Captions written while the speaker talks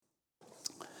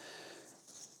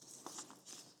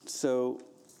So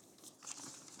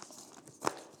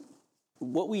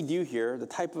what we do here, the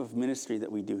type of ministry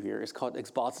that we do here is called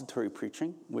expository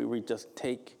preaching. We just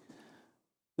take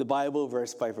the Bible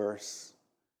verse by verse.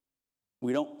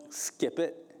 We don't skip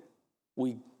it.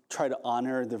 We try to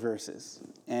honor the verses.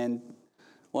 And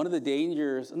one of the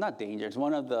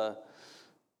one of the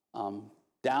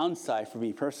downside for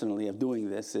me personally of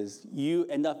doing this is you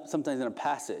end up sometimes in a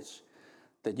passage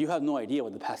that you have no idea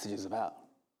what the passage is about,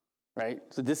 right?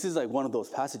 So this is like one of those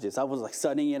passages. I was like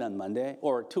studying it on Monday,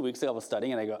 or 2 weeks ago I was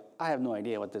studying, and I go, I have no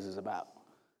idea what this is about,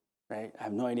 right? I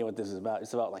have no idea what this is about.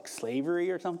 It's about like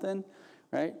slavery or something,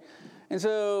 right? And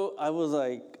so I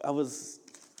was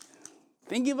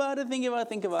thinking about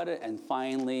it, and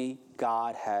finally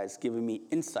God has given me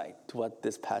insight to what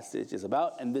this passage is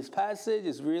about. And this passage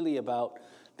is really about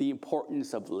the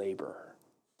importance of labor,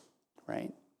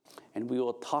 right? And we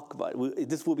will talk about it.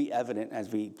 This will be evident as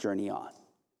we journey on.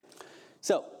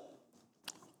 So,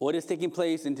 what is taking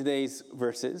place in today's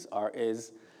verses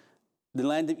is the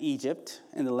land of Egypt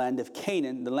and the land of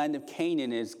Canaan. The land of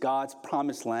Canaan is God's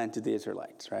promised land to the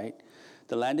Israelites, right?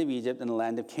 The land of Egypt and the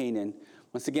land of Canaan,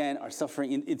 once again, are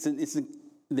suffering.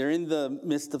 They're in the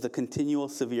midst of the continual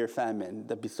severe famine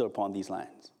that bestowed upon these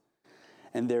lands.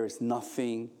 And there is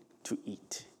nothing to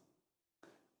eat.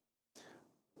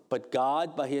 But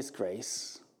God, by his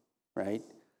grace, right,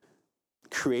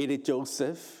 created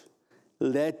Joseph,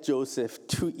 led Joseph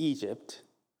to Egypt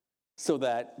so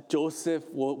that Joseph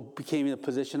became in a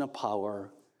position of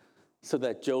power, so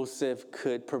that Joseph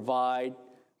could provide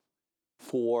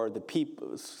for the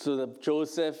people, so that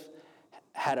Joseph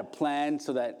had a plan,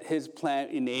 so that his plan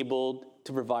enabled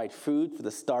to provide food for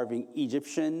the starving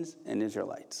Egyptians and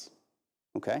Israelites.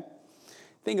 Okay?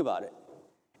 Think about it.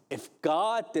 If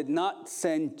God did not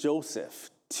send Joseph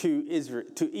to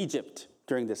Egypt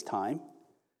during this time,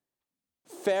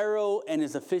 Pharaoh and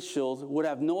his officials would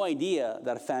have no idea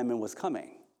that a famine was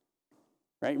coming.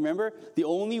 Right? Remember, the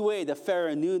only way that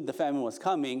Pharaoh knew the famine was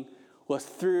coming was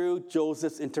through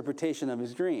Joseph's interpretation of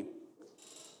his dream.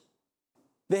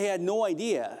 They had no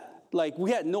idea. Like,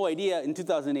 we had no idea in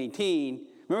 2018.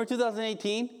 Remember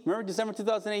 2018? Remember December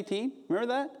 2018?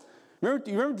 Remember that?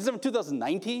 Remember December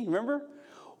 2019? Remember?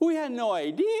 We had no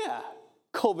idea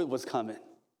COVID was coming.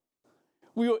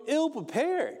 We were ill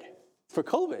prepared for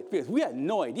COVID because we had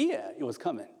no idea it was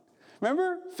coming.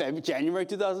 Remember January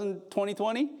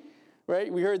 2020,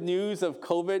 right? We heard news of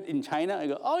COVID in China. I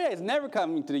go, oh yeah, it's never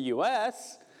coming to the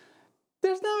U.S.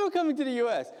 There's never coming to the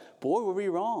U.S. Boy, were we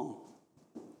wrong.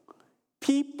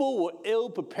 People were ill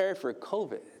prepared for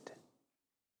COVID.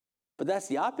 But that's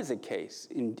the opposite case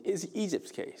in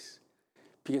Egypt's case.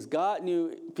 Because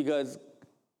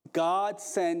God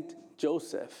sent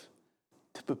Joseph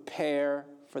to prepare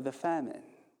for the famine.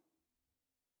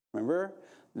 Remember,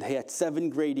 they had 7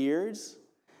 great years.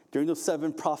 During those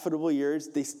 7 profitable years,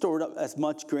 they stored up as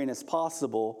much grain as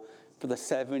possible for the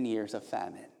 7 years of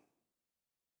famine.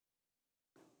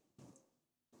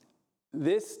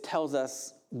 This tells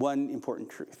us one important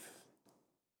truth,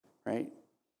 right?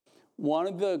 One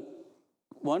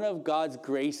of God's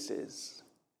graces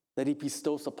that he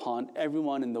bestows upon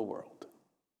everyone in the world,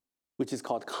 which is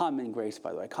called common grace,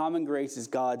 by the way. Common grace is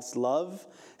God's love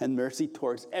and mercy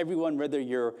towards everyone, whether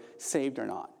you're saved or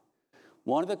not.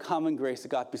 One of the common grace that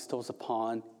God bestows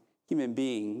upon human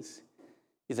beings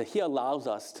is that he allows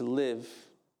us to live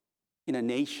in a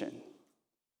nation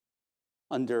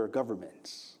under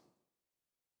governments.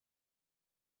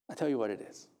 I'll tell you what it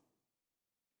is.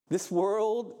 This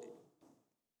world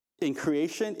in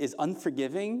creation is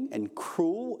unforgiving and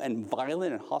cruel and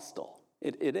violent and hostile.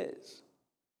 It is.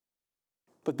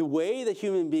 But the way that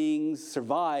human beings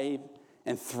survive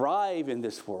and thrive in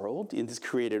this world, in this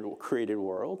created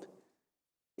world,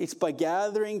 it's by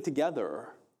gathering together,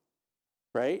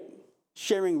 right?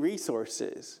 Sharing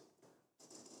resources,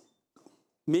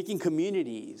 making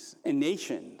communities and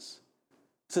nations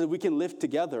so that we can live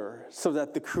together, so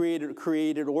that the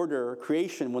created order,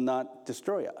 creation will not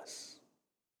destroy us.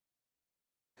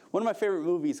 One of my favorite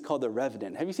movies is called The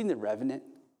Revenant. Have you seen The Revenant?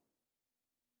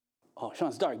 Oh, Sean,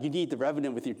 it's dark. You need The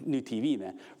Revenant with your new TV,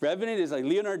 man. Revenant is like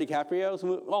Leonardo DiCaprio's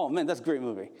movie. Oh, man, that's a great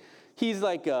movie. He's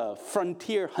like a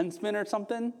frontier huntsman or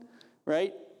something,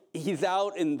 right? He's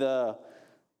out in the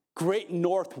great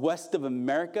northwest of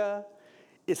America.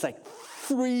 It's like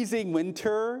freezing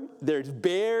winter. There's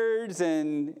bears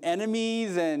and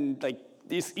enemies, and like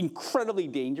it's incredibly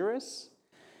dangerous.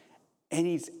 And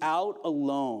he's out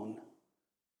alone,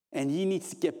 and he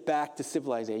needs to get back to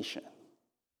civilization.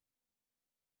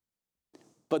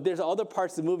 But there's other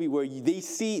parts of the movie where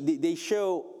they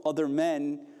show other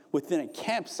men within a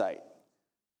campsite,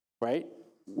 right?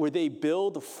 where they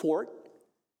build a fort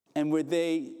and where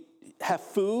they have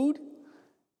food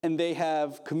and they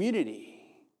have community.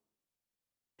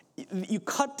 You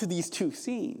cut to these two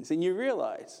scenes and you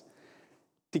realize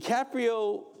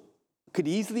DiCaprio could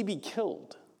easily be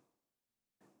killed,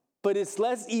 but it's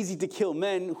less easy to kill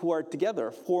men who are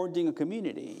together, forging a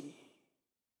community.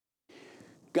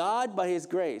 God, by his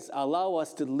grace, allow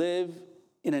us to live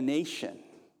in a nation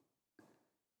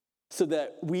so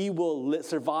that we will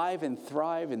survive and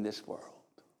thrive in this world.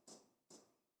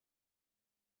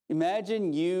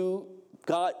 Imagine you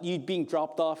being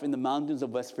dropped off in the mountains of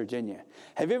West Virginia.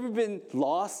 Have you ever been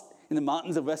lost in the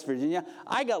mountains of West Virginia?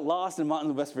 I got lost in the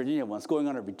mountains of West Virginia once, going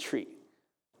on a retreat.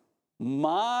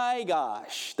 My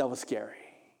gosh, that was scary.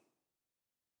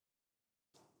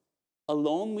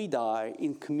 Alone we die,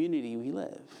 in community we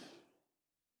live.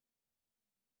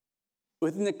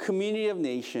 Within the community of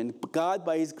nations, God,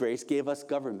 by his grace, gave us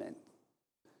government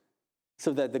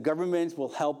so that the governments will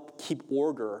help keep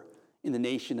order in the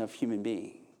nation of human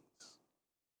beings.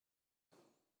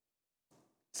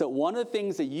 So one of the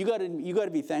things that you got to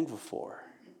be thankful for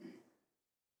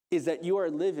is that you are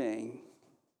living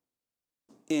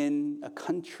in a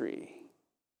country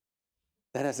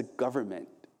that has a government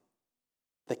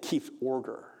that keeps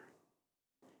order,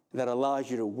 that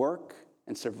allows you to work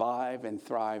and survive and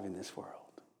thrive in this world.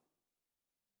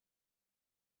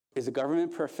 Is the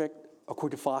government perfect?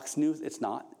 According to Fox News, it's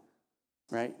not,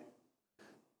 right?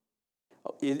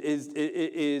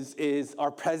 Is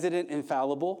our president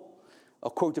infallible?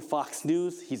 According to Fox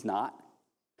News, he's not.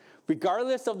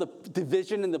 Regardless of the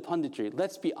division and the punditry,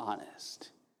 let's be honest.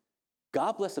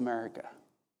 God bless America.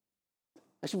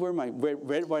 I should wear my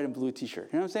red, white, and blue t-shirt.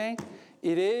 You know what I'm saying?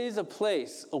 It is a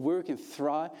place where we can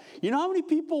thrive. You know how many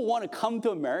people want to come to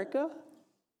America?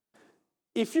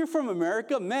 If you're from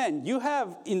America, man, you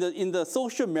have in the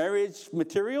social marriage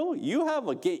material, you're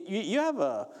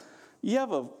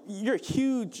a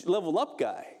huge level up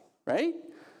guy, right?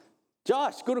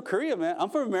 Josh, go to Korea, man. I'm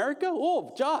from America.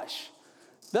 Oh, Josh,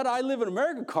 that I live in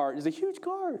America card is a huge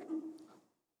card,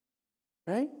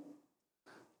 right?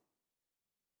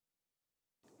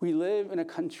 We live in a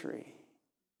country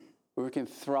where we can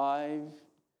thrive,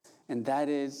 and that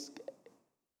is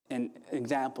an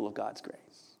example of God's grace.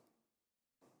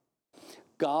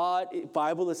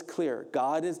 Bible is clear.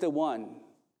 God is the one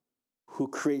who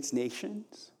creates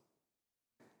nations,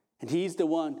 and he's the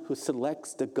one who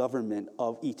selects the government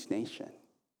of each nation.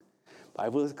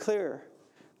 Bible is clear.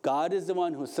 God is the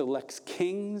one who selects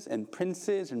kings and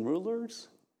princes and rulers.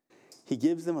 He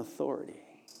gives them authority.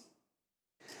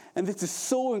 And this is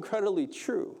so incredibly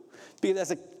true, because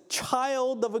as a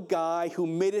child of a guy who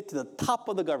made it to the top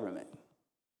of the government,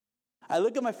 I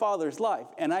look at my father's life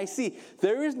and I see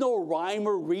there is no rhyme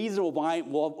or reason of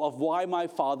why my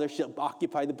father should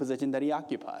occupy the position that he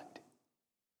occupied.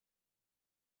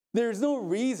 There's no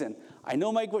reason. I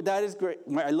know my dad is great.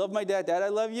 I love my dad. Dad, I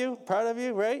love you. Proud of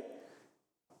you, right?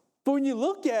 But when you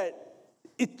look at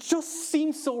it, just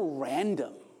seems so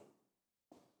random.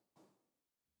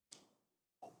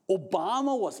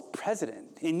 Obama was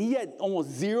president, and he had almost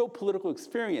zero political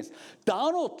experience.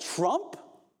 Donald Trump,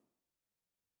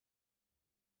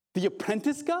 the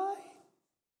apprentice guy,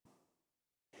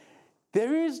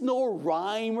 there is no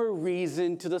rhyme or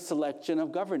reason to the selection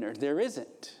of governors. There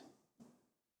isn't.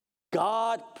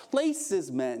 God places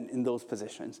men in those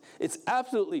positions. It's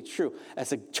absolutely true.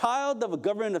 As a child of a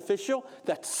government official,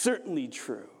 that's certainly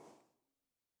true.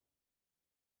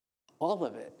 All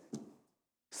of it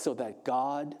so that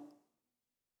God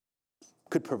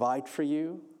could provide for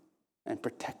you and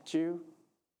protect you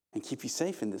and keep you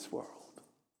safe in this world.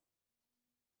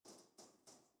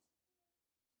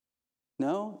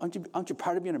 No? Aren't you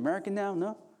proud to be an American now?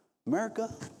 No?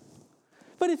 America?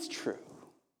 But it's true.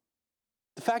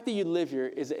 The fact that you live here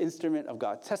is an instrument of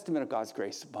God, testament of God's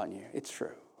grace upon you. It's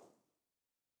true.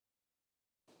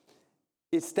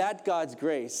 It's that God's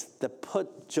grace that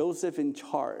put Joseph in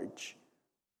charge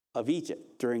of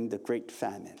Egypt during the great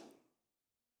famine.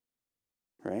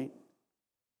 Right?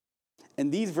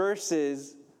 And these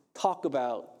verses talk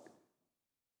about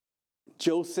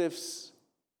Joseph's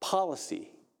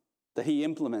policy that he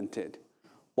implemented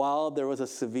while there was a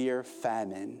severe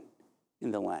famine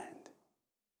in the land.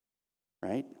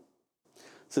 Right?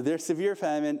 So there's severe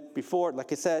famine. Before,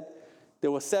 like I said, there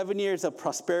was 7 years of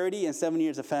prosperity and 7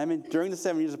 years of famine. During the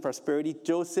 7 years of prosperity,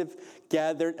 Joseph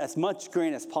gathered as much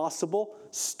grain as possible,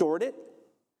 stored it,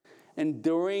 and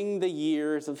during the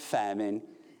years of famine,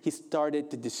 he started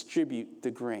to distribute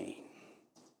the grain.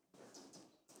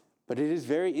 But it is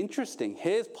very interesting.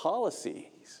 His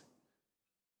policies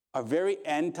are very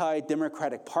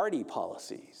anti-Democratic Party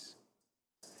policies.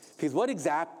 Because what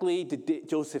exactly did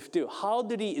Joseph do? How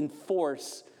did he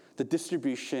enforce the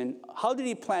distribution? How did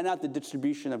he plan out the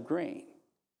distribution of grain?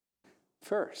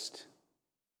 First,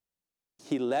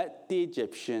 he let the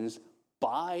Egyptians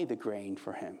buy the grain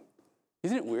for him.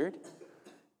 Isn't it weird?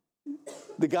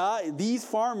 These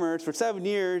farmers, for 7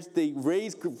 years, they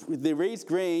raised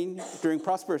grain during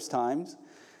prosperous times,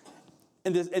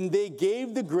 and they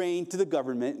gave the grain to the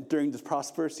government during the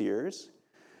prosperous years.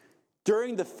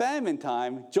 During the famine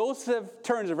time, Joseph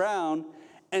turns around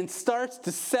and starts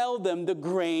to sell them the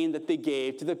grain that they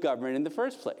gave to the government in the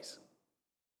first place.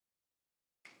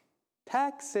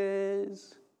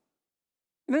 Taxes.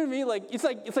 You know what I mean? Like it's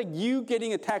like you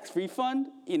getting a tax refund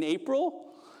in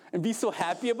April and be so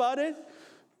happy about it,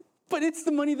 but it's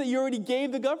the money that you already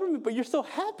gave the government, but you're so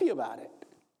happy about it.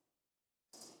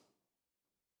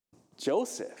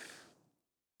 Joseph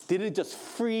didn't just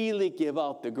freely give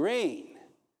out the grain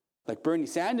like Bernie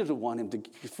Sanders would want him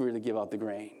to freely give out the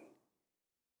grain.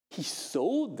 He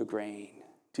sold the grain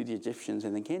to the Egyptians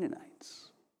and the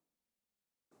Canaanites.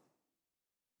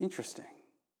 Interesting.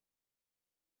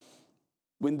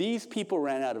 When these people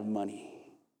ran out of money,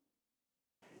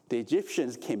 the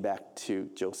Egyptians came back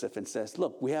to Joseph and says,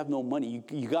 look, we have no money.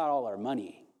 You got all our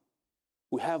money.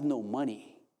 We have no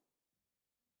money.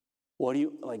 What do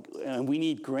you, and we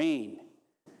need grain.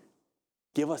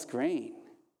 Give us grain.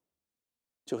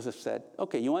 Joseph said,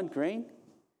 okay, you want grain?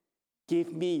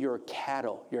 Give me your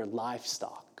cattle, your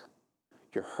livestock,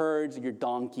 your herds, your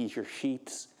donkeys, your sheep.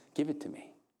 Give it to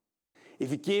me.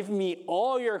 If you give me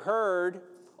all your herd,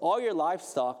 all your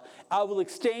livestock, I will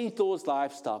exchange those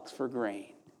livestock for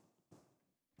grain.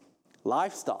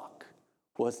 Livestock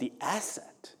was the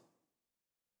asset,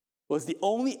 was the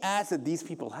only asset these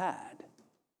people had.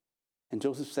 And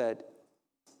Joseph said,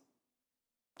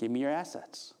 give me your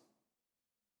assets.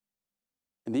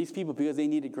 And these people, because they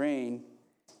needed grain,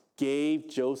 gave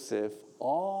Joseph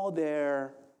all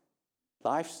their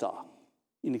livestock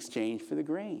in exchange for the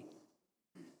grain.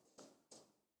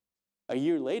 A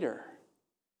year later,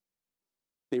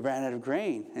 they ran out of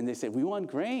grain, and they said, we want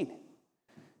grain.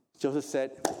 Joseph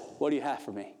said, what do you have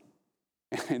for me?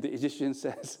 And the Egyptian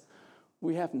says,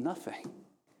 we have nothing.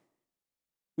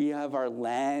 We have our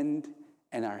land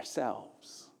and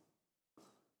ourselves.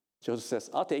 Joseph says,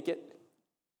 I'll take it.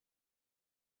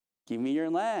 Give me your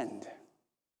land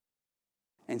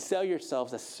and sell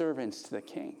yourselves as servants to the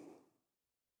king.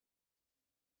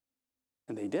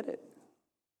 And they did it.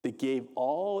 They gave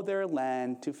all their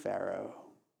land to Pharaoh,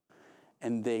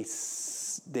 and they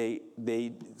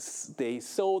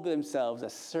sold themselves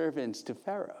as servants to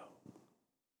Pharaoh.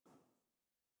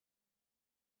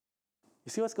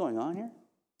 You see what's going on here?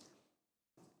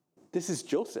 This is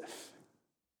Joseph,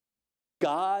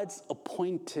 God's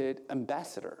appointed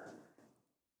ambassador.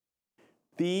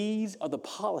 These are the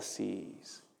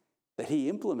policies that he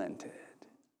implemented.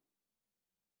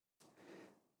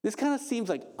 This kind of seems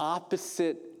like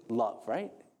opposite love, right?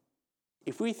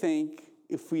 If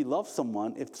we love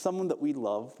someone, if someone that we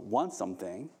love wants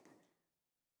something,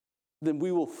 then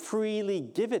we will freely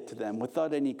give it to them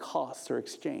without any cost or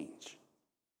exchange,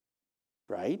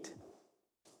 right?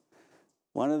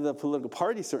 One of the political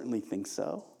parties certainly thinks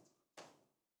so,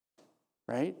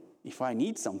 right? If I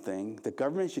need something, the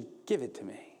government should give it to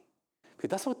me.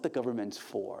 Because that's what the government's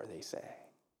for, they say.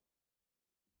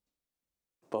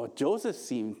 But what Joseph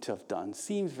seemed to have done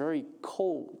seems very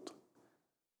cold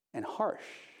and harsh.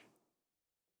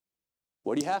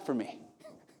 What do you have for me?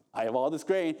 I have all this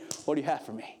grain. What do you have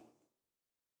for me?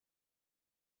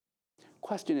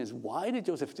 Question is, why did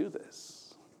Joseph do this?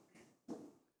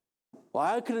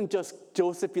 Why couldn't just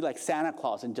Joseph be like Santa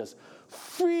Claus and just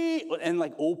and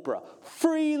like Oprah,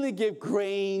 freely give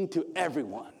grain to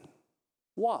everyone?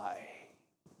 Why?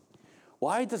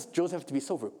 Why does Joseph have to be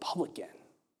so Republican?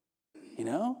 You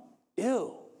know?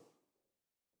 Ew.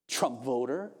 Trump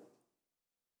voter.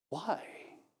 Why?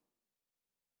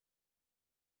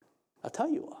 I'll tell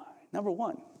you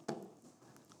why.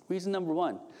 Reason number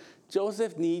one,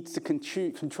 Joseph needs to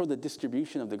control the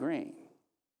distribution of the grain,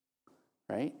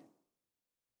 right?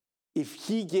 If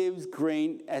he gives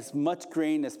grain, as much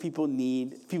grain as people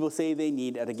say they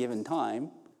need at a given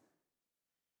time,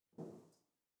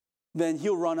 then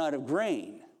he'll run out of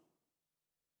grain,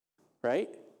 right?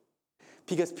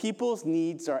 Because people's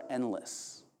needs are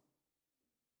endless.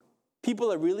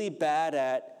 People are really bad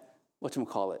at,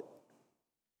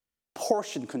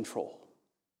 portion control.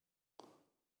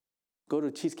 Go to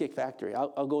Cheesecake Factory.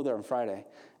 I'll go there on Friday.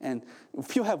 And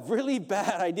people have really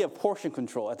bad idea of portion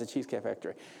control at the Cheesecake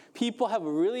Factory. People have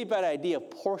a really bad idea of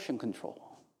portion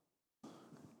control.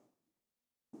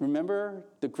 Remember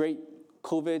the great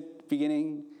COVID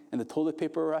beginning and the toilet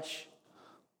paper rush?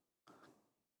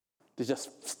 There's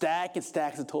just stacks and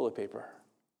stacks of toilet paper.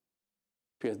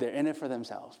 Because they're in it for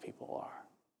themselves, people are.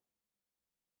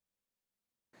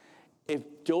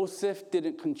 If Joseph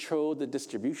didn't control the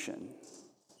distribution,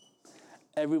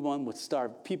 everyone would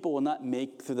starve. People will not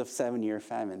make through the 7-year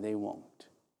famine. They won't.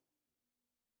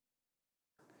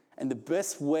 And the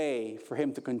best way for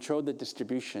him to control the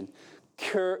distribution,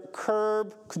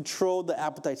 control the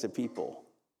appetites of people,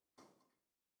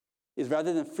 is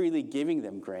rather than freely giving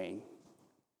them grain,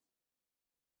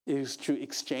 is to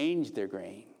exchange their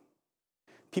grain.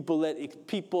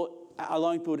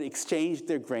 Allowing people to exchange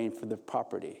their grain for the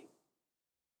property.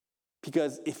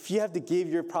 Because if you have to give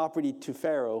your property to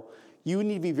Pharaoh, you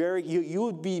need to be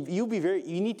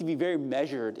very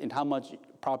measured in how much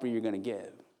property you're going to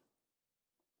give.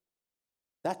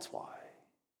 That's why.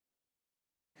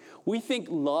 We think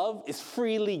love is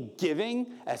freely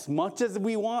giving as much as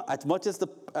we want, as much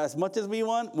as we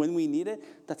want when we need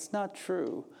it. That's not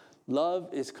true. Love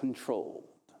is controlled.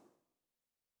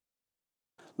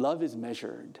 Love is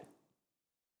measured.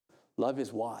 Love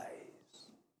is wise.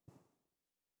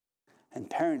 And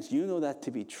parents, you know that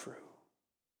to be true.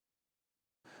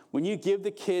 When you give the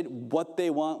kid what they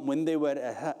want, when they want,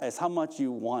 as how much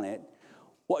you want it,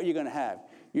 what are you going to have?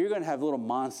 You're going to have little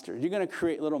monsters. You're going to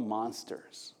create little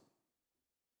monsters.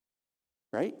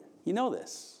 Right? You know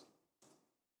this.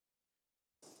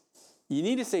 You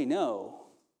need to say no.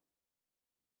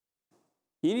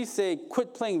 You need to say,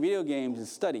 quit playing video games and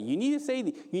study. You need to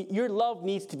say, your love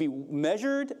needs to be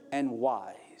measured and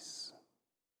wise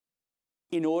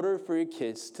in order for your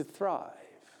kids to thrive.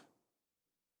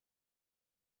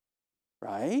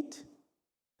 Right?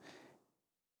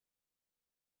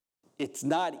 It's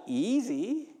not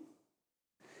easy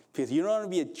because you don't want to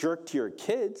be a jerk to your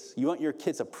kids. You want your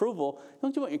kids' approval.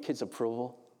 Don't you want your kids'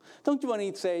 approval? Don't you want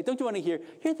to hear,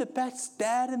 you're the best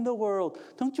dad in the world.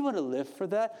 Don't you want to live for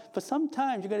that? But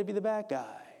sometimes you're going to be the bad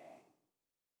guy.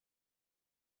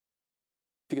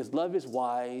 Because love is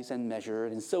wise and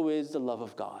measured, and so is the love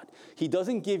of God. He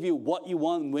doesn't give you what you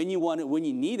want, when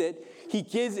you need it.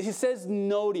 He says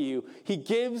no to you. He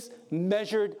gives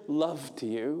measured love to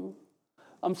you.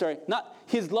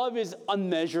 His love is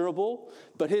unmeasurable,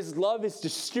 but his love is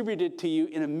distributed to you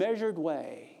in a measured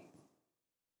way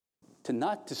to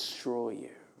not destroy you.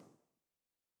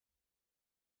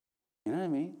 You know what I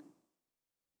mean?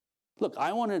 Look,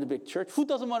 I wanted a big church. Who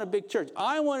doesn't want a big church?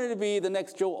 I wanted to be the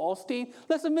next Joel Osteen.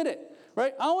 Let's admit it,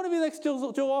 right? I want to be the next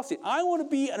Joel Osteen. I want to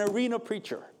be an arena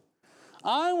preacher.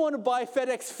 I want to buy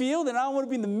FedEx Field, and I want to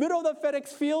be in the middle of that FedEx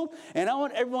Field, and I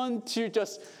want everyone to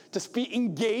just be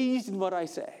engaged in what I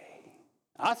say.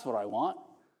 That's what I want.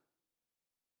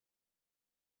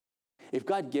 If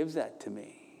God gives that to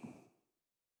me,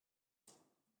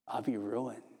 I'll be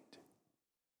ruined.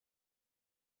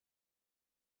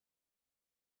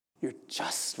 You're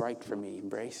just right for me,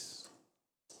 Embrace.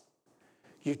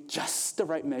 You're just the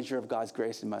right measure of God's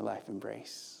grace in my life,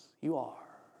 Embrace. You are.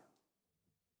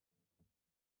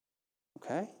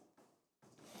 Okay?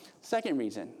 Second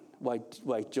reason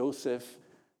why Joseph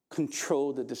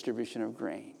controlled the distribution of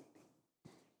grain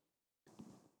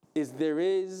is there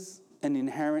is an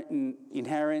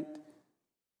inherent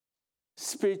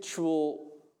spiritual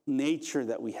nature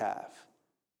that we have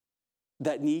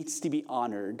that needs to be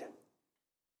honored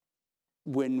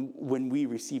when we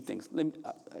receive things.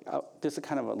 This is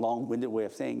kind of a long-winded way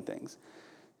of saying things.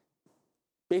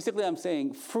 Basically, I'm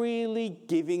saying freely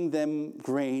giving them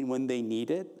grain when they need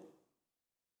it,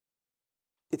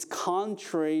 it's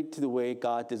contrary to the way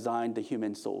God designed the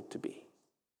human soul to be.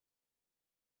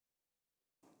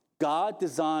 God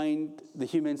designed the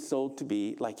human soul to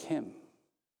be like him.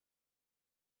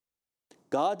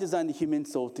 God designed the human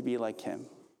soul to be like him.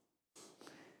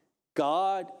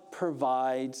 God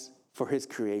provides for his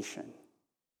creation.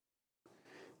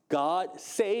 God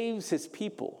saves his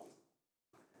people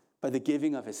by the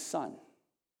giving of his son.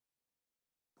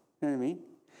 You know what I mean?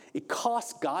 It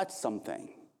costs God something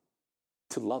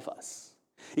to love us.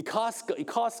 It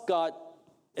costs God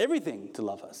everything to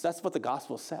love us. That's what the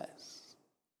gospel says.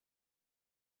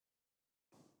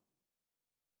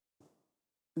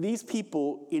 These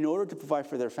people, in order to provide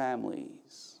for their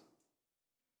families,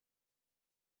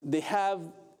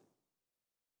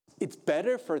 it's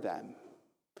better for them,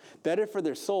 better for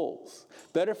their souls,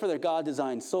 better for their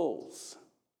God-designed souls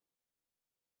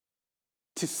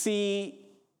to see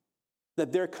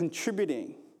that they're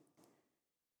contributing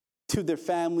to their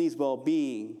family's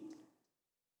well-being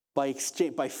by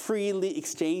freely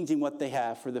exchanging what they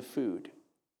have for the food.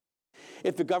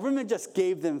 If the government just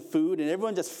gave them food and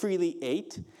everyone just freely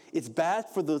ate, it's bad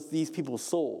for these people's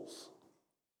souls.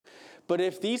 But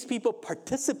if these people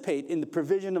participate in the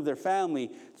provision of their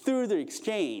family through the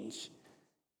exchange,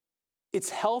 it's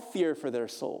healthier for their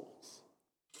souls.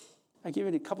 I'll give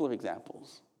you a couple of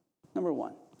examples. Number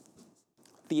one,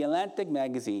 The Atlantic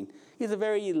magazine is a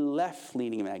very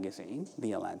left-leaning magazine,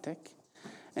 The Atlantic.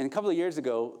 And a couple of years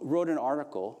ago, wrote an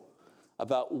article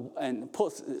about, and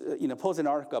posted an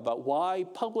article about why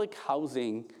public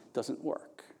housing doesn't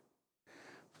work.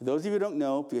 For those of you who don't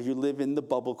know, because you live in the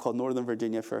bubble called Northern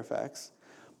Virginia, Fairfax,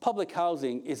 public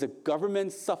housing is a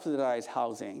government-subsidized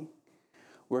housing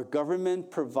where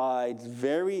government provides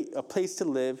a place to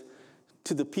live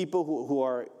to the people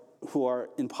who are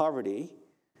in poverty,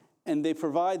 and they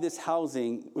provide this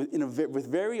housing with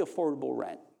very affordable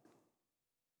rent,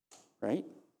 right?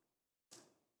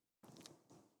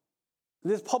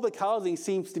 This public housing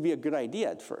seems to be a good idea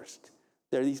at first.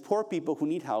 There are these poor people who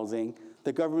need housing.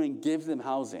 The government gives them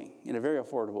housing in a very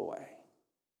affordable way.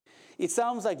 It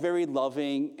sounds like very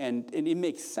loving, and it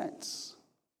makes sense.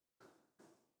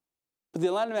 But the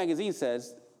Atlanta magazine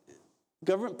says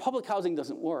public housing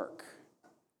doesn't work.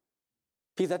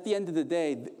 Because at the end of the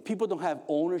day, people don't have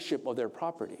ownership of their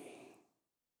property.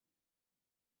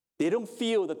 They don't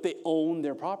feel that they own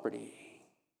their property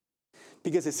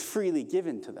because it's freely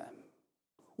given to them,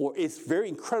 or it's very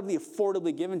incredibly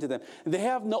affordably given to them. And they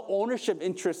have no ownership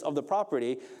interest of the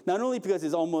property, not only because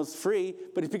it's almost free,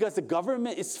 but it's because the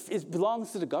government, it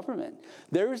belongs to the government.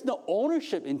 There is no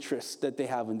ownership interest that they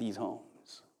have in these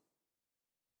homes.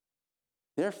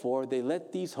 Therefore, they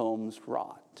let these homes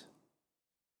rot.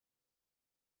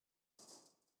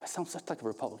 I sound such like a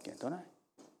Republican, don't I?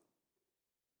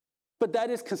 But that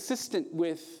is consistent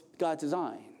with God's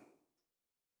design.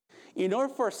 In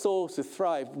order for our souls to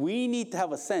thrive, we need to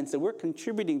have a sense that we're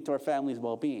contributing to our family's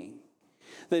well-being.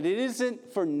 That it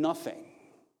isn't for nothing.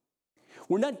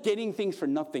 We're not getting things for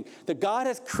nothing. That God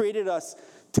has created us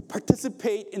to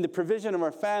participate in the provision of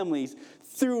our families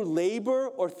through labor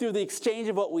or through the exchange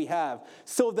of what we have,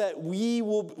 so that we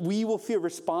will feel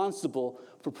responsible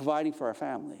for providing for our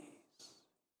families.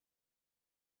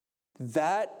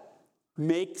 That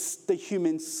makes the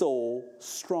human soul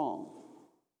strong.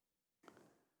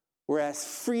 Whereas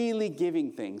freely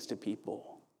giving things to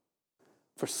people,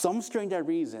 for some strange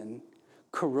reason,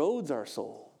 corrodes our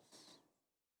souls.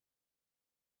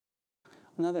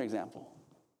 Another example.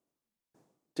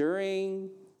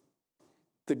 During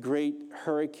the great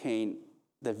hurricane,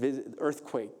 the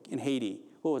earthquake in Haiti,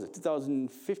 what was it,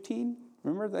 2015?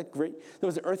 Remember that great? There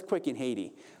was an earthquake in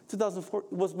Haiti. 2004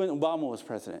 was when Obama was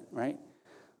president, right?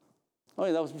 Oh,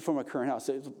 yeah, that was before my current house.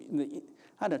 So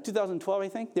I don't know, 2012, I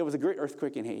think, there was a great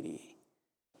earthquake in Haiti.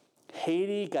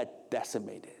 Haiti got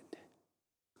decimated.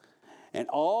 And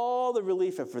all the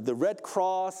relief effort, the Red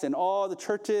Cross and all the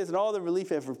churches and all the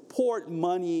relief effort poured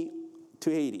money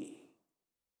to Haiti.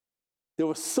 There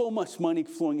was so much money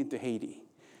flowing into Haiti.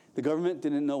 The government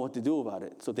didn't know what to do about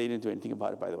it, so they didn't do anything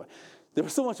about it, by the way. There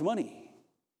was so much money.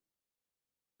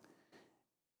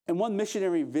 And one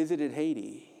missionary visited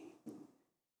Haiti,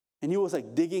 and he was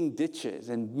like digging ditches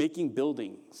and making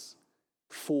buildings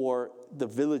for the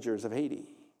villagers of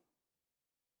Haiti.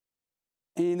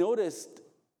 And he noticed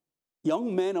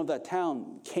young men of that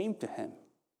town came to him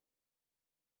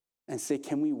and said,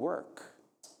 "Can we work?"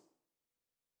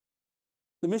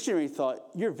 The missionary thought,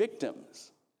 "You're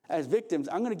victims. As victims,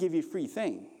 I'm going to give you free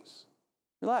things.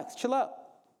 Relax, chill out.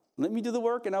 Let me do the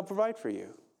work and I'll provide for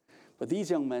you." But these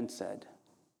young men said,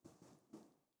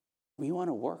 "We want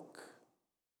to work.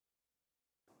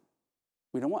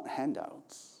 We don't want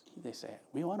handouts," they say.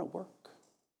 "We want to work."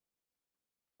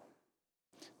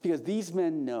 Because these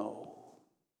men know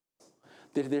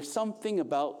that there's something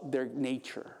about their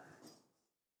nature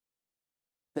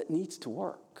that needs to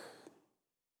work,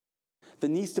 that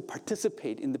needs to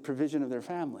participate in the provision of their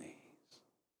families.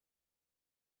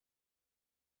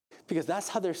 Because that's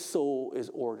how their soul is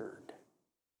ordered.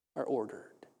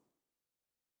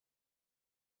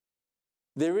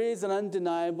 There is an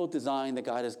undeniable design that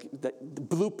God has, the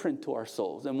blueprint to our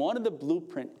souls. And one of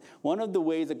the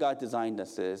ways that God designed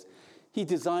us is He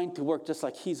designed to work just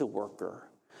like He's a worker.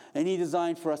 And He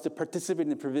designed for us to participate in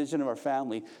the provision of our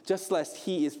family, just as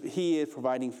He is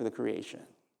providing for the creation.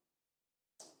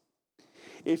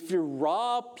 If you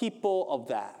rob people of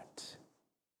that,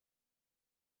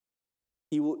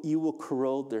 you will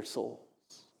corrode their souls.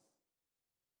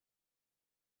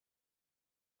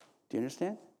 Do you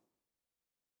understand?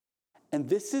 And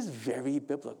this is very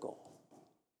biblical.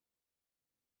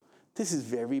 This is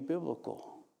very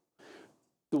biblical.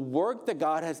 The work that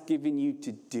God has given you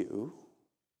to do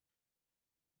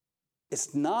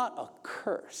is not a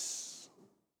curse,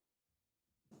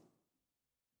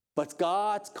 but But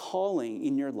God's calling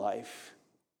in your life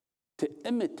to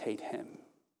imitate him.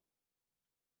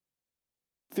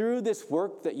 Through this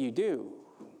work that you do,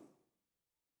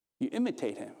 you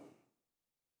imitate him.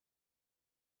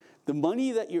 The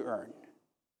money that you earn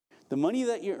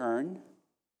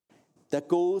that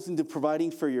goes into providing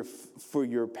for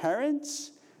your parents,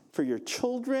 for your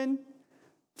children,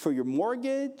 for your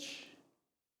mortgage,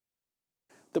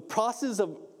 the process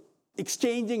of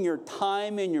exchanging your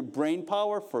time and your brain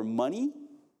power for money,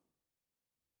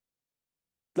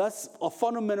 that's a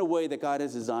fundamental way that God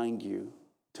has designed you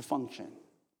to function.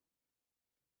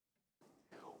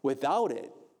 Without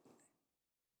it,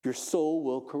 your soul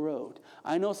will corrode.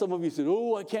 I know some of you said,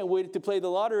 oh, I can't wait to play the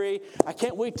lottery. I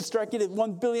can't wait to strike it at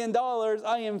 $1 billion.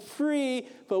 I am free.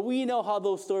 But we know how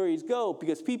those stories go,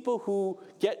 because people who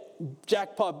get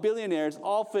jackpot billionaires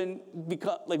often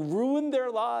ruin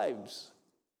their lives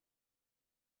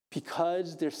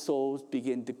because their souls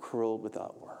begin to corrode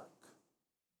without work.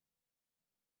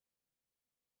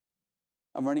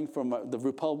 I'm running from the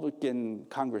Republican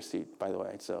Congress seat, by the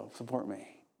way, so support me.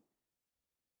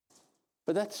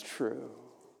 But that's true.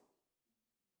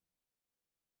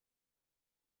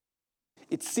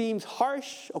 It seems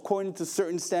harsh according to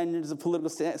certain standards of political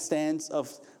stance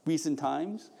of recent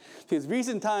times, because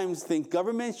recent times think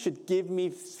government should give me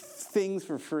things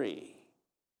for free.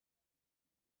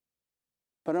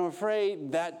 But I'm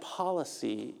afraid that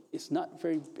policy is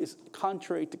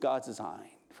contrary to God's design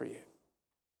for you.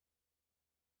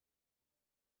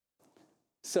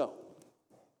 So,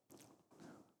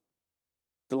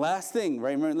 the last thing,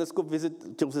 right? Remember, let's go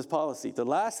visit Joseph's policy. The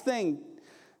last thing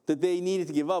that they needed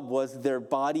to give up was their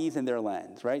bodies and their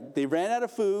lands, right? They ran out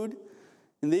of food,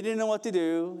 and they didn't know what to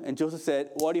do. And Joseph said,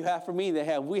 what do you have for me?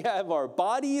 We have our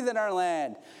bodies and our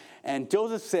land. And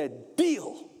Joseph said,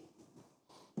 deal.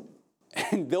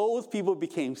 And those people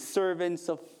became servants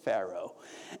of Pharaoh.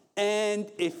 And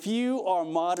if you are a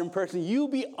modern person, you'll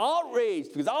be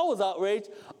outraged, because I was outraged.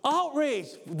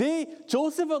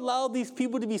 Joseph allowed these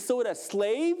people to be sold as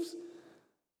slaves?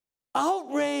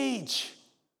 Outrage.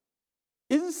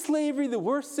 Isn't slavery the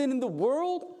worst sin in the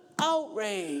world?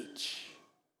 Outrage.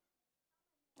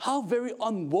 How very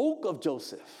unwoke of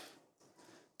Joseph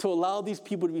to allow these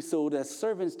people to be sold as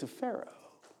servants to Pharaoh.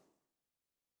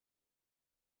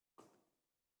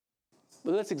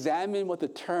 But let's examine what the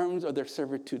terms of their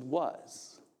servitude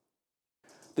was.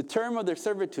 The term of their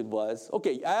servitude was,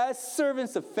 okay, as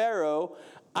servants of Pharaoh,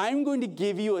 I'm going to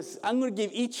give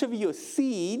each of you a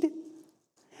seed,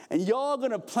 and y'all are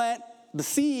going to plant the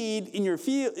seed in your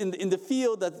field, in the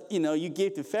field that you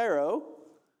gave to Pharaoh.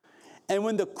 And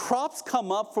when the crops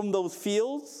come up from those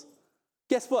fields,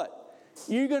 guess what?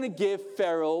 You're going to give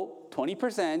Pharaoh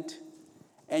 20%,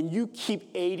 and you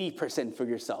keep 80% for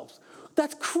yourselves.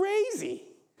 That's crazy.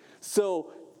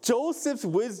 So Joseph's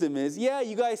wisdom is,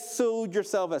 you guys sold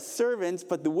yourself as servants,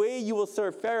 but the way you will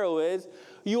serve Pharaoh is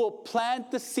you will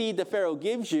plant the seed that Pharaoh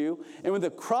gives you, and when the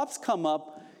crops come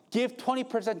up, give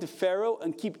 20% to Pharaoh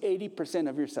and keep 80%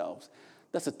 of yourselves.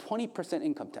 That's a 20%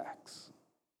 income tax.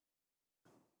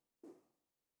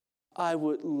 I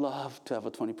would love to have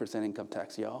a 20% income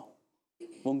tax, y'all.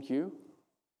 Won't you?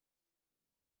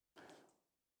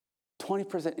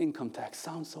 20% income tax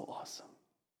sounds so awesome.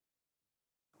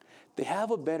 They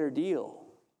have a better deal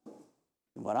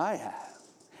than what I have,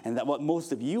 and that what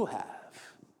most of you have.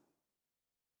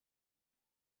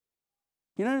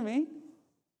 You know what I mean?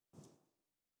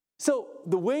 So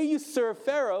the way you serve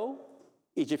Pharaoh,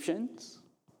 Egyptians,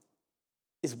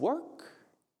 is work.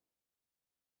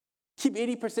 Keep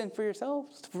 80% for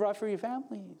yourselves to provide for your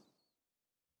families.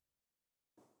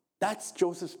 That's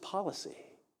Joseph's policy.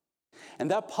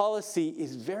 And that policy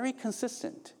is very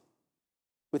consistent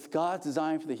with God's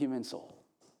design for the human soul.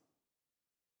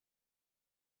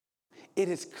 It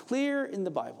is clear in the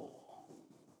Bible,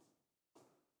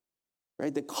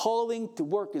 right? The calling to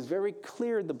work is very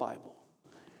clear in the Bible.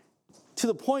 To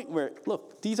the point where,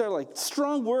 look, these are like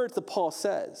strong words that Paul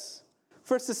says.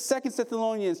 First, 2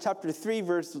 Thessalonians chapter 3,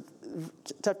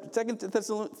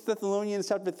 Thessalonians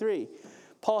chapter 3.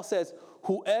 Paul says,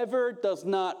 whoever does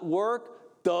not work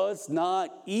does not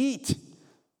eat.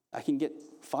 I can get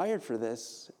fired for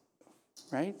this,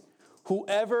 right?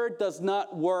 Whoever does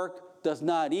not work does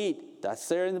not eat. That's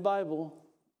there in the Bible.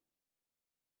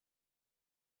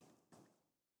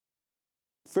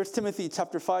 1 Timothy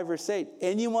chapter 5, verse 8.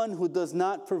 Anyone who does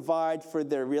not provide for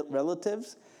their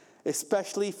relatives,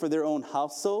 especially for their own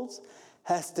households,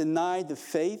 has denied the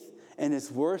faith and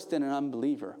is worse than an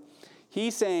unbeliever.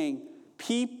 He's saying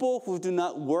people who do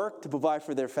not work to provide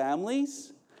for their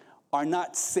families are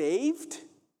not saved,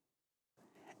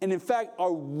 and in fact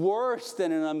are worse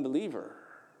than an unbeliever.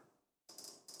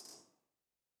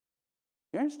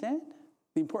 You understand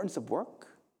the importance of work?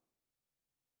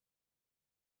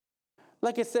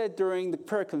 Like I said during the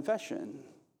prayer confession,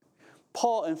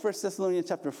 Paul in 1 Thessalonians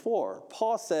chapter 4,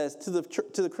 Paul says to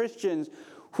the Christians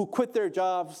who quit their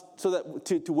jobs so that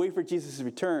to wait for Jesus'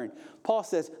 return, Paul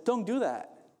says, don't do that.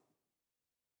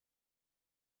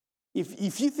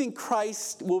 If you think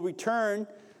Christ will return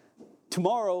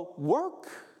tomorrow, work.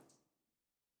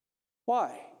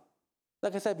 Why?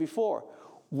 Like I said before,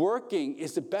 working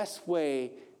is the best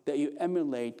way that you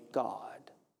emulate God.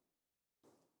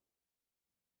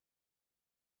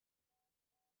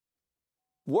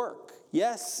 Work.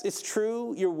 Yes, it's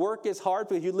true. Your work is hard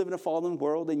because you live in a fallen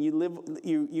world and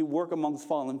you work amongst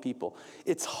fallen people.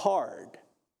 It's hard.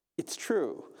 It's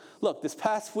true. Look, this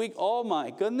past week, oh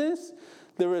my goodness,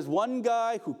 there was one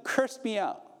guy who cursed me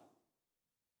out.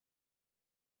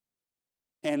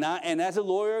 And as a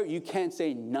lawyer, you can't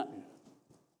say nothing.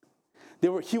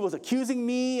 He was accusing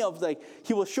me of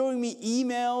he was showing me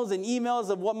emails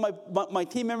of what my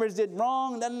team members did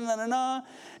wrong,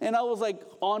 and I was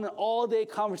on an all-day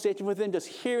conversation with him, just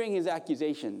hearing his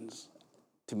accusations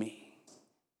to me.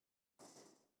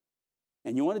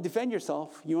 And you want to defend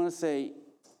yourself. You want to say,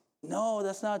 no,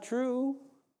 that's not true.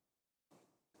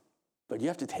 But you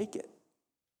have to take it.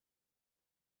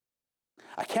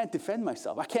 I can't defend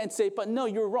myself. I can't say, but no,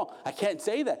 you're wrong. I can't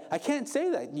say that. I can't say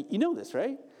that. You know this,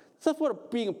 right? That's what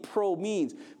being a pro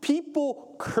means.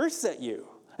 People curse at you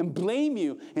and blame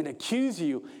you and accuse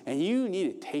you, and you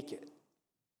need to take it.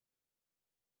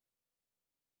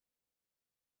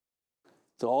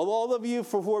 So all of you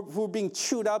who are being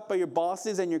chewed out by your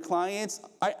bosses and your clients,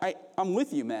 I'm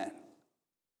with you, man.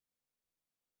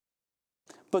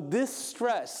 But this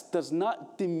stress does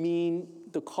not demean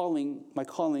my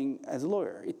calling as a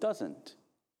lawyer. It doesn't.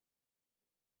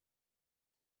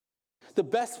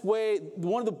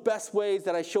 One of the best ways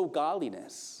that I show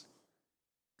godliness,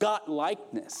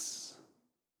 God-likeness,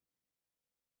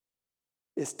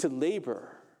 is to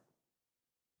labor,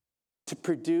 to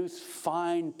produce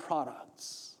fine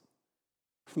products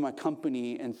for my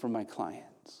company and for my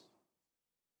clients.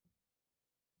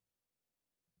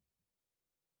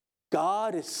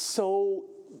 God is so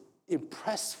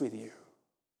impressed with you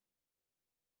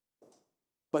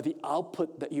by the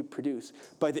output that you produce,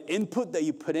 by the input that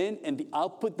you put in and the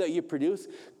output that you produce.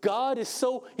 God is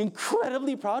so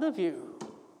incredibly proud of you.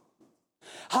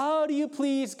 How do you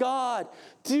please God?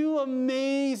 Do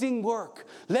amazing work.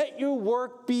 Let your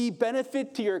work be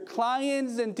benefit to your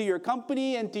clients and to your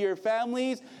company and to your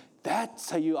families. That's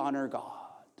how you honor God.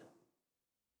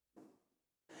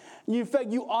 In fact,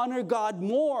 you honor God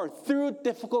more through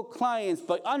difficult clients,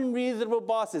 by unreasonable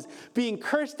bosses, being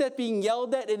cursed at, being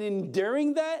yelled at, and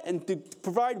enduring that, and to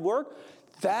provide work.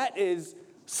 That is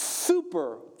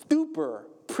super duper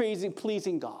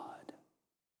pleasing God.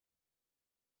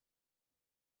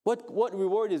 What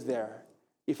reward is there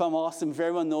if I'm awesome? If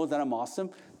everyone knows that I'm awesome,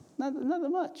 not that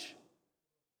much.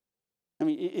 I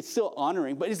mean, it's still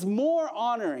honoring, but it's more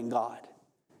honoring God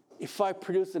if I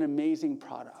produce an amazing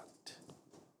product,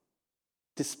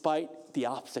 despite the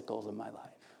obstacles in my life.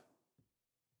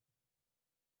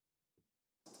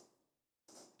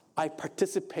 I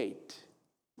participate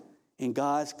in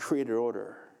God's created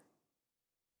order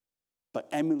by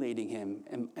emulating Him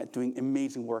and doing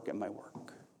amazing work at my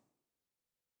work.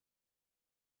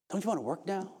 Don't you want to work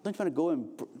now? Don't you want to go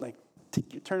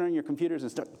and turn on your computers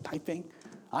and start typing?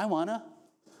 I want to.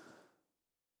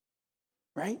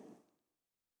 Right?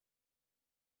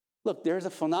 Look, there's a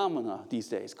phenomena these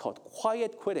days called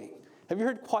quiet quitting. Have you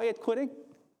heard quiet quitting?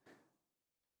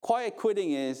 Quiet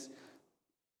quitting is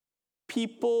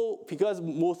people, because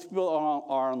most people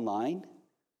are online,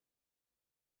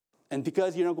 and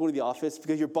because you don't go to the office,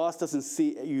 because your boss doesn't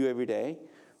see you every day,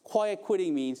 quiet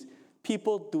quitting means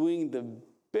people doing the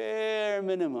bare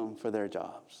minimum for their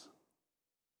jobs.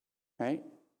 Right?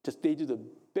 They do the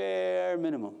bare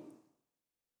minimum.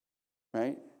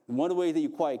 Right? One of the ways that you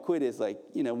quiet quit is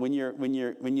when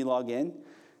you log in,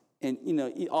 and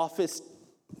office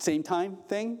same time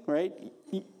thing, right?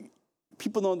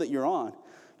 People know that you're on.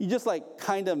 You just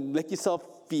kind of make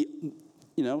yourself be,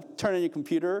 turn on your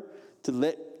computer to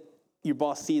let your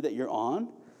boss see that you're on,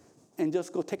 and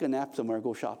just go take a nap somewhere,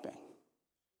 go shopping.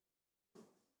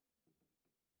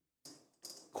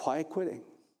 Quiet quitting.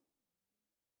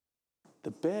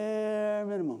 The bare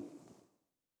minimum.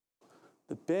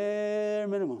 The bare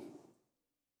minimum.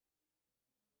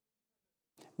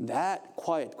 That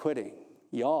quiet quitting,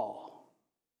 y'all,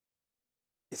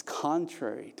 is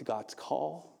contrary to God's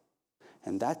call,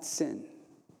 and that's sin.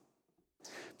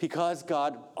 Because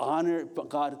God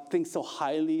thinks so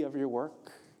highly of your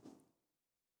work,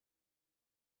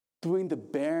 doing the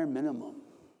bare minimum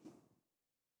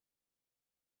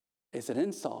is an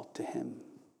insult to him.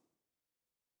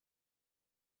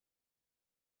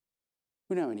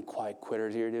 We don't have any quiet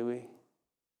quitters here, do we?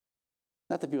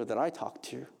 Not the people that I talk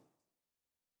to.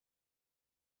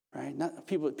 Right? Not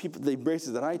people, the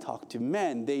embracers that I talk to.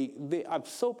 Men, I'm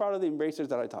so proud of the embracers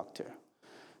that I talk to.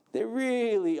 They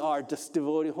really are just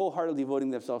wholeheartedly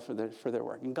devoting themselves for their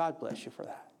work. And God bless you for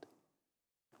that.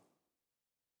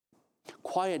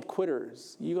 Quiet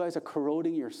quitters, you guys are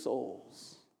corroding your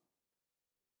souls.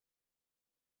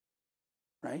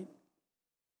 Right?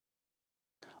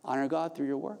 Honor God through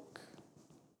your work.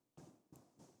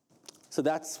 So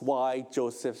that's why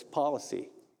Joseph's policy.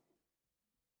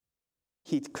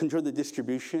 He controlled the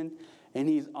distribution, and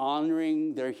he's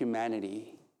honoring their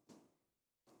humanity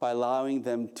by allowing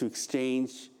them to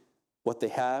exchange what they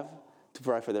have to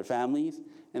provide for their families,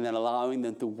 and then allowing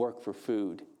them to work for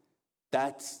food.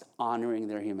 That's honoring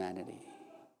their humanity.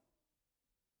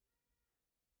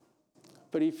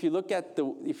 But if you look at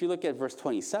verse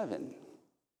 27,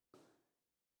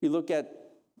 you look at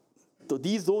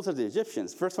those are the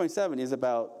Egyptians. Verse 27 is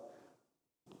about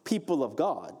people of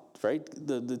God, right?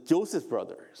 The Joseph's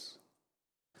brothers.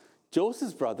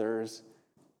 Joseph's brothers,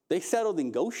 they settled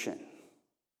in Goshen.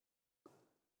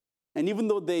 And even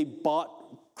though they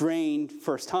bought grain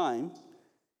first time,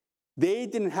 they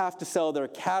didn't have to sell their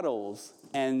cattle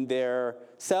and their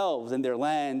selves and their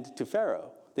land to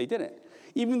Pharaoh. They didn't.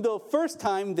 Even though first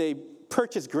time they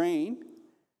purchased grain,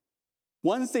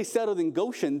 once they settled in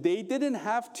Goshen, they didn't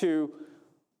have to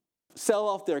sell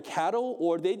off their cattle,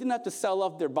 or they didn't have to sell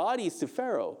off their bodies to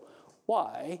Pharaoh.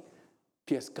 Why?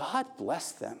 Because God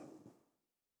blessed them.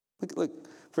 Look,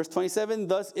 verse 27,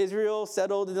 thus Israel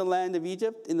settled in the land of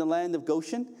Egypt, in the land of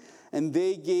Goshen, and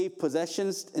they gained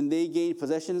possessions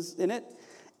in it,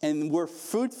 and were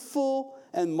fruitful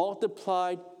and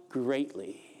multiplied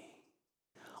greatly.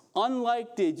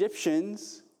 Unlike the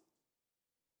Egyptians,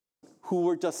 who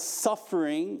were just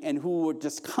suffering and who were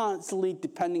just constantly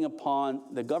depending upon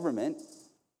the government,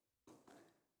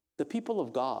 the people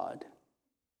of God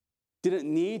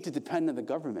didn't need to depend on the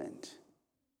government,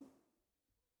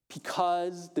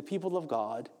 because the people of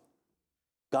God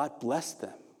blessed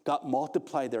them. God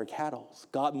multiplied their cattle.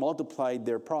 God multiplied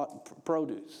their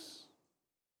produce.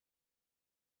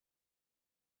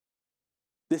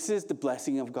 This is the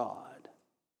blessing of God.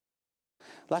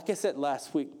 Like I said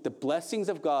last week, the blessings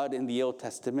of God in the Old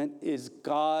Testament is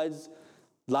God's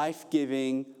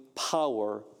life-giving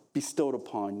power bestowed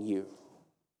upon you.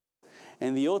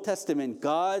 In the Old Testament,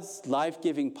 God's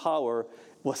life-giving power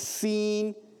was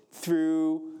seen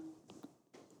through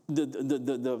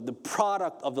the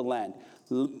product of the land.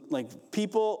 Like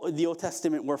people in the Old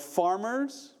Testament were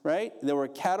farmers, right? There were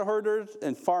cattle herders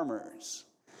and farmers.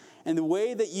 And the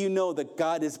way that you know that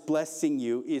God is blessing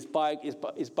you is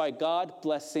by God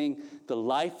blessing the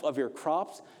life of your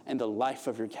crops and the life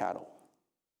of your cattle.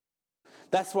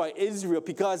 That's why Israel,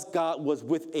 because God was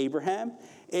with Abraham,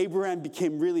 Abraham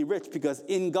became really rich, because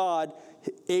in God,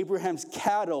 Abraham's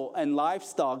cattle and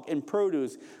livestock and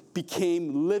produce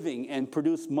became living and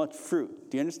produced much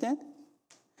fruit. Do you understand?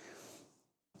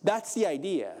 That's the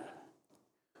idea.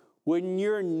 When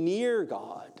you're near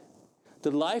God,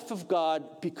 the life of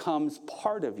God becomes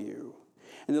part of you.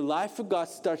 And the life of God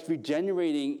starts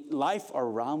regenerating life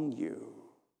around you.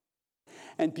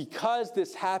 And because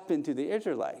this happened to the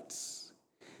Israelites,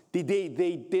 they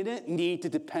didn't need to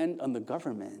depend on the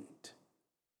government.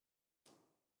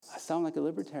 I sound like a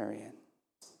libertarian.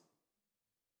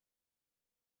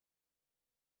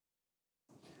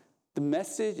 The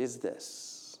message is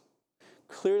this.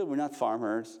 Clearly, we're not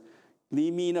farmers.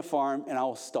 Leave me in a farm and I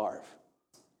will starve.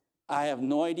 I have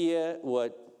no idea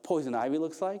what poison ivy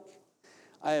looks like.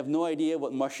 I have no idea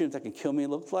what mushrooms that can kill me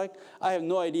looks like. I have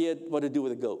no idea what to do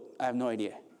with a goat. I have no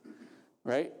idea,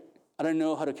 right? I don't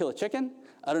know how to kill a chicken.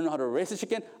 I don't know how to raise a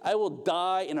chicken. I will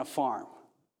die in a farm.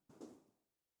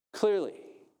 Clearly,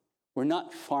 we're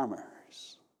not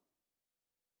farmers.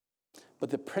 But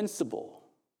the principle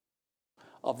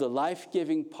of the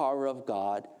life-giving power of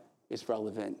God is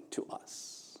relevant to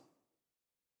us.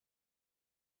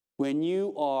 When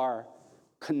you are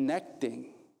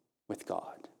connecting with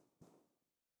God,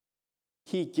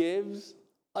 He gives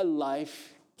a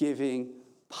life-giving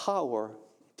power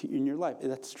in your life.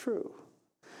 That's true.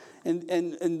 And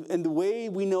the way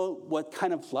we know what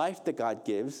kind of life that God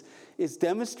gives is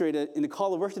demonstrated in the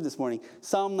call of worship this morning,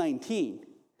 Psalm 19.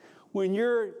 When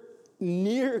you're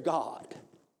near God,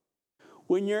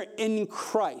 when you're in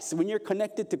Christ, when you're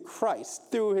connected to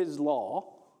Christ through His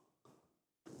law,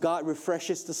 God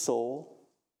refreshes the soul.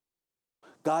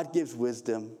 God gives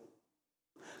wisdom.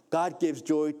 God gives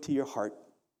joy to your heart.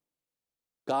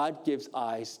 God gives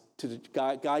eyes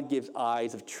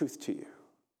of truth to you.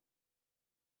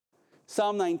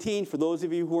 Psalm 19, for those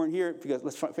of you who weren't here, because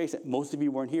let's face it, most of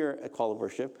you weren't here at Call of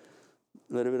Worship.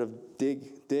 A little bit of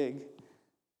dig.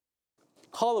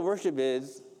 Call of Worship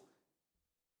is,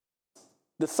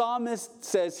 the psalmist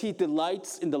says he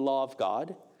delights in the law of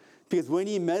God, because when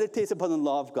he meditates upon the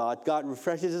law of God, God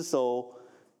refreshes his soul,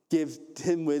 gives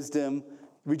him wisdom,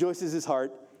 rejoices his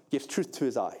heart, gives truth to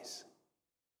his eyes.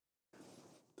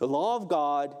 The law of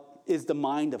God is the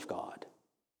mind of God.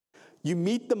 You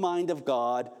meet the mind of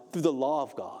God through the law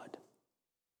of God.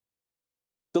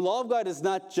 The law of God is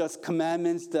not just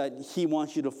commandments that he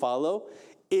wants you to follow.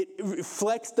 It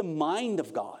reflects the mind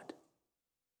of God.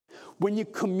 When you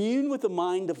commune with the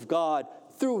mind of God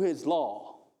through his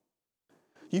law,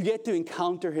 you get to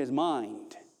encounter his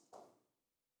mind.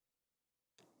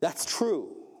 That's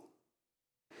true.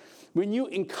 When you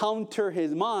encounter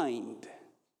his mind,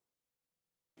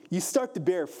 you start to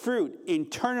bear fruit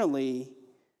internally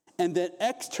and then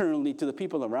externally to the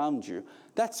people around you.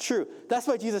 That's true. That's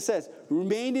why Jesus says,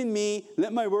 remain in me,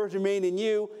 let my words remain in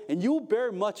you, and you will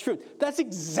bear much fruit. That's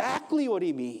exactly what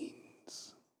he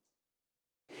means.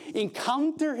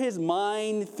 Encounter his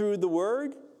mind through the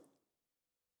word,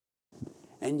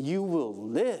 and you will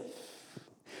live.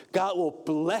 God will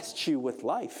bless you with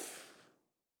life.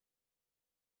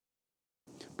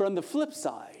 But on the flip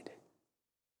side,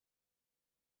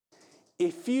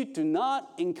 if you do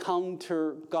not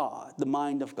encounter God, the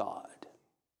mind of God,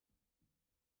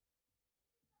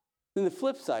 then the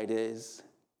flip side is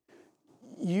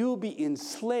you'll be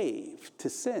enslaved to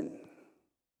sin.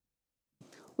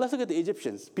 Let's look at the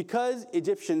Egyptians. Because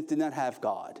Egyptians did not have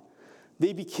God,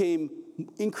 they became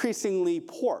increasingly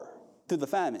poor through the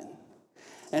famine.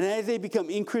 And as they become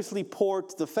increasingly poor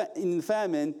in the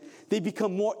famine, they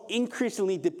become more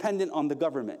increasingly dependent on the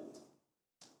government.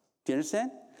 Do you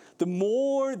understand? The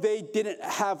more they didn't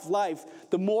have life,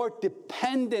 the more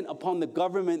dependent upon the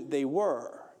government they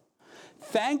were.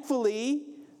 Thankfully,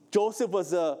 Joseph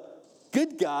was a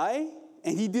good guy,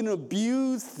 and he didn't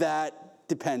abuse that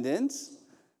dependence,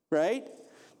 right?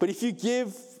 But if you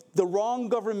give the wrong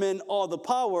government all the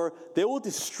power, they will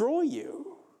destroy you.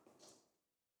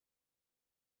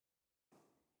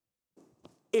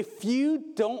 If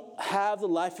you don't have the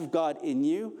life of God in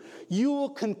you, you will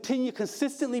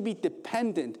consistently be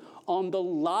dependent on the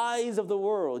lies of the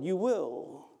world. You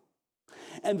will.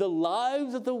 And the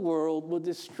lives of the world will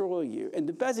destroy you. And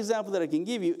the best example that I can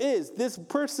give you is this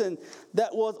person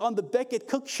that was on the Beckett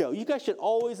Cook show. You guys should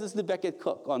always listen to Beckett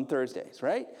Cook on Thursdays,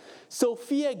 right?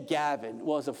 Sophia Gavin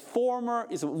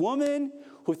is a woman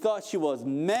who thought she was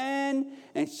man,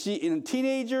 and she is a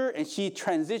teenager, and she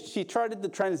tried the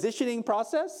transitioning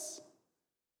process,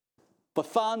 but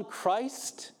found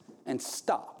Christ and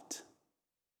stopped.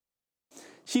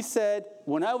 She said,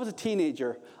 when I was a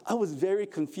teenager, I was very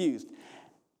confused.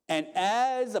 And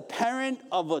as a parent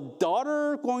of a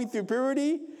daughter going through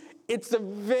puberty, it's a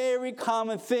very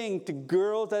common thing to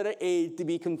girls at her age to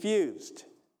be confused.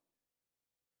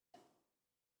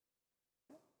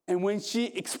 And when she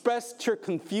expressed her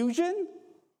confusion,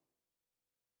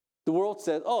 the world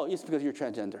said, oh, it's because you're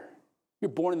transgender. You're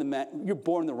born in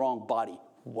the wrong body.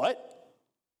 What?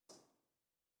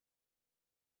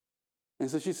 And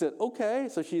so she said, okay.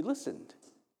 So she listened.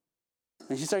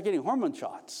 And she started getting hormone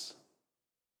shots.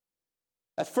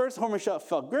 At first, hormone shot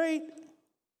felt great.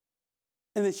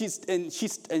 And then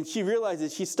she realized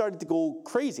that she started to go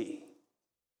crazy.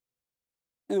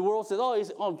 And the world says,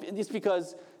 it's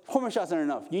because hormone shots aren't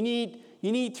enough. You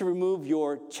need to remove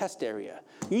your chest area.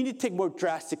 You need to take more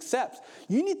drastic steps.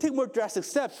 You need to take more drastic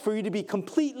steps for you to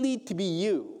be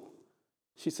you.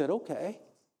 She said, okay.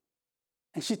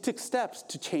 And she took steps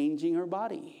to changing her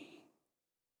body.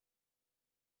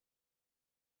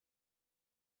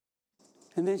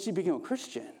 And then she became a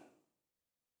Christian.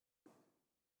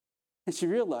 And she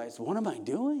realized, what am I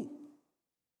doing?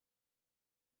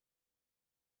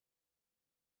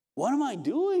 What am I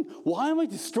doing? Why am I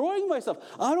destroying myself?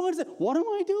 I don't understand. What am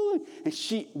I doing? And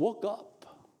she woke up.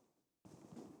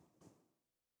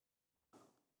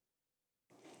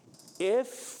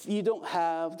 If you don't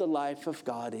have the life of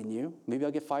God in you, maybe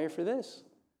I'll get fired for this.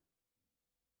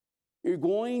 You're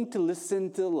going to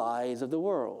listen to the lies of the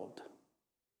world.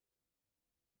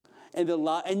 And you're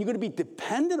going to be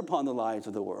dependent upon the lies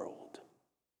of the world.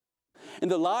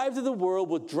 And the lives of the world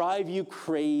will drive you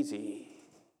crazy.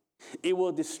 It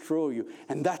will destroy you.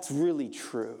 And that's really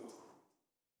true.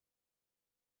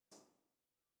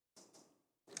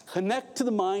 Connect to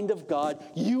the mind of God.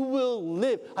 You will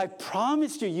live. I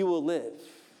promise you, you will live.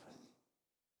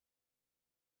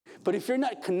 But if you're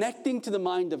not connecting to the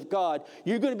mind of God,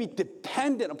 you're going to be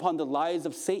dependent upon the lies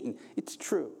of Satan. It's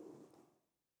true.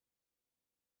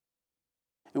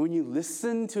 And when you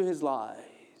listen to his lies,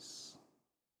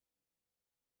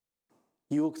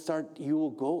 you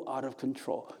will go out of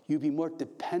control. You'll be more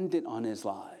dependent on his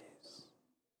lies.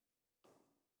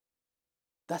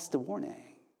 That's the warning.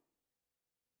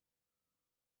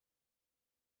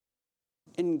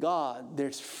 In God,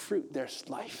 there's fruit, there's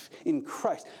life. In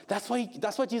Christ. That's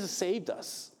why Jesus saved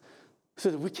us,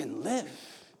 so that we can live.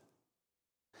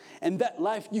 And that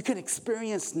life you can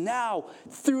experience now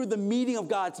through the meeting of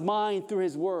God's mind, through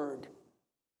his word.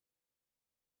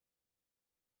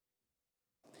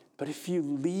 But if you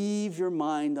leave your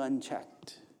mind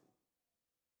unchecked,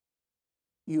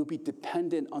 you'll be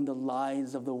dependent on the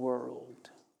lies of the world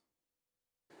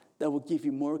that will give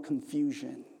you more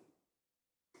confusion,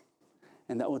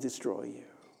 and that will destroy you.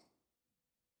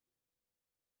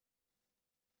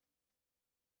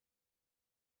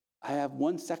 I have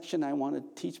one section I want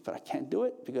to teach, but I can't do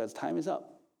it because time is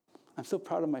up. I'm so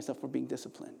proud of myself for being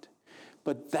disciplined.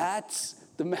 But that's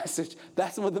the message.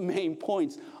 That's one of the main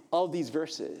points of these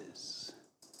verses.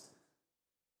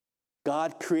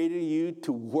 God created you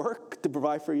to work, to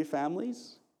provide for your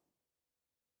families.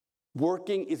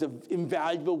 Working is an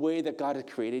invaluable way that God has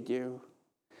created you.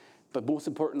 But most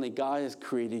importantly, God has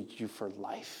created you for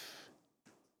life.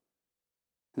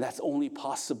 And that's only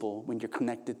possible when you're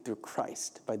connected through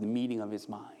Christ by the meeting of his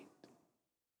mind.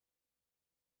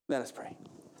 Let us pray.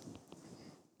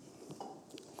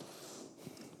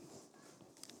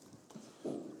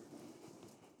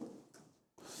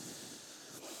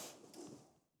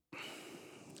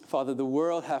 Father, the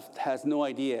world has no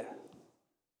idea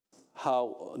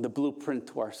how the blueprint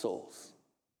to our souls.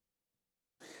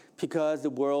 Because the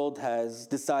world has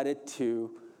decided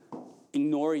to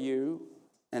ignore you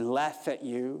and laugh at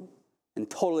you and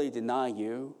totally deny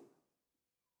you,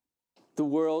 the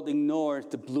world ignores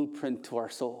the blueprint to our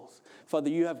souls. Father,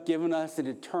 you have given us an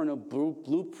eternal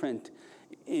blueprint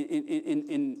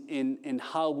in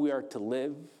how we are to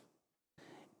live.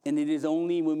 And it is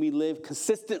only when we live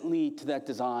consistently to that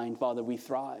design, Father, we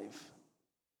thrive.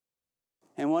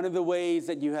 And one of the ways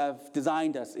that you have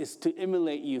designed us is to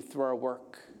emulate you through our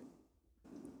work.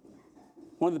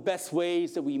 One of the best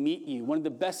ways that we meet you, one of the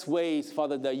best ways,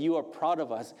 Father, that you are proud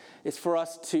of us is for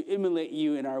us to emulate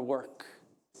you in our work,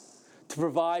 to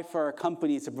provide for our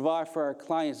companies, to provide for our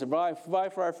clients, to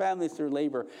provide for our families through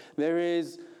labor.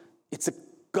 It's a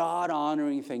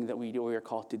God-honoring thing that we are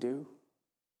called to do.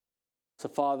 So,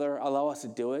 Father, allow us to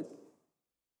do it.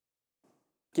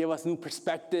 Give us new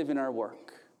perspective in our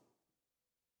work.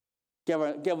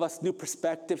 Give us new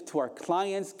perspective to our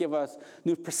clients. Give us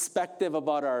new perspective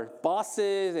about our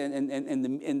bosses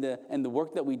and the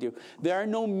work that we do. There are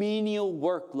no menial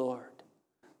work, Lord.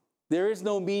 There is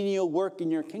no menial work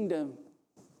in your kingdom.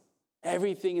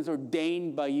 Everything is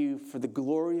ordained by you for the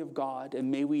glory of God, and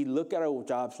may we look at our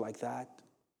jobs like that.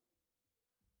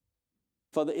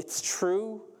 Father, it's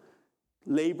true.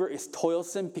 Labor is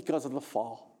toilsome because of the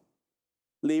fall.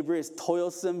 Labor is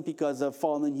toilsome because of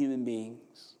fallen human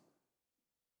beings.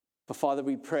 But Father,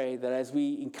 we pray that as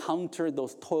we encounter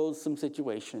those toilsome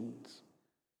situations,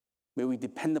 may we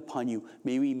depend upon you.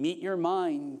 May we meet your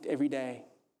mind every day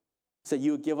so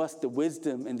you will give us the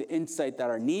wisdom and the insight that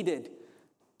are needed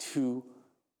to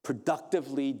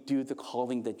productively do the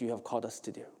calling that you have called us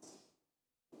to do.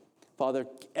 Father,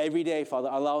 every day, Father,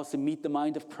 allow us to meet the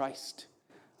mind of Christ.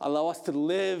 Allow us to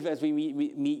live as we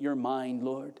meet your mind,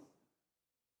 Lord.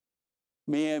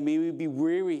 May we be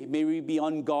weary. May we be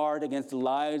on guard against the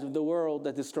lies of the world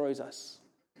that destroys us.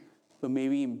 But may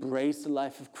we embrace the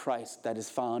life of Christ that is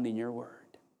found in your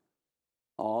word.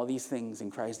 All these things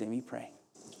in Christ's name we pray.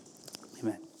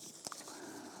 Amen.